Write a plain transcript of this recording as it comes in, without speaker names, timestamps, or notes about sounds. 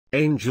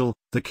Angel,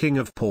 the king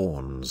of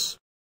pawns.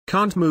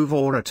 Can't move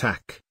or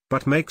attack,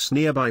 but makes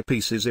nearby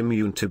pieces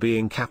immune to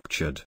being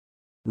captured.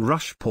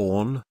 Rush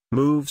pawn,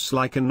 moves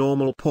like a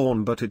normal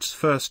pawn but its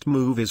first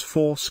move is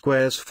 4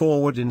 squares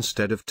forward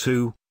instead of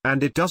 2,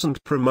 and it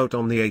doesn't promote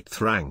on the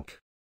 8th rank.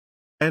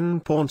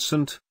 N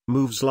Pauncent,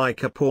 moves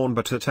like a pawn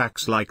but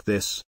attacks like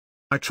this.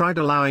 I tried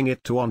allowing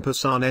it to en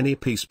passant any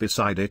piece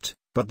beside it,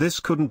 but this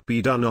couldn't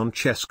be done on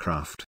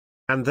Chesscraft.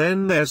 And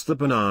then there's the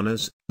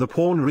bananas, the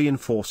pawn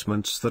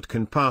reinforcements that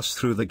can pass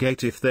through the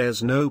gate if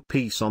there's no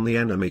piece on the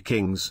enemy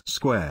king's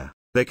square.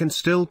 They can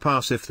still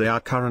pass if they are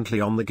currently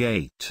on the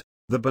gate.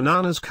 The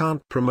bananas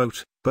can't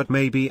promote, but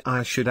maybe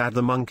I should add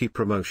the monkey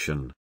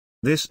promotion.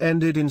 This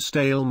ended in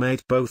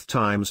stalemate both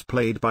times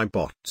played by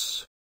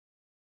bots.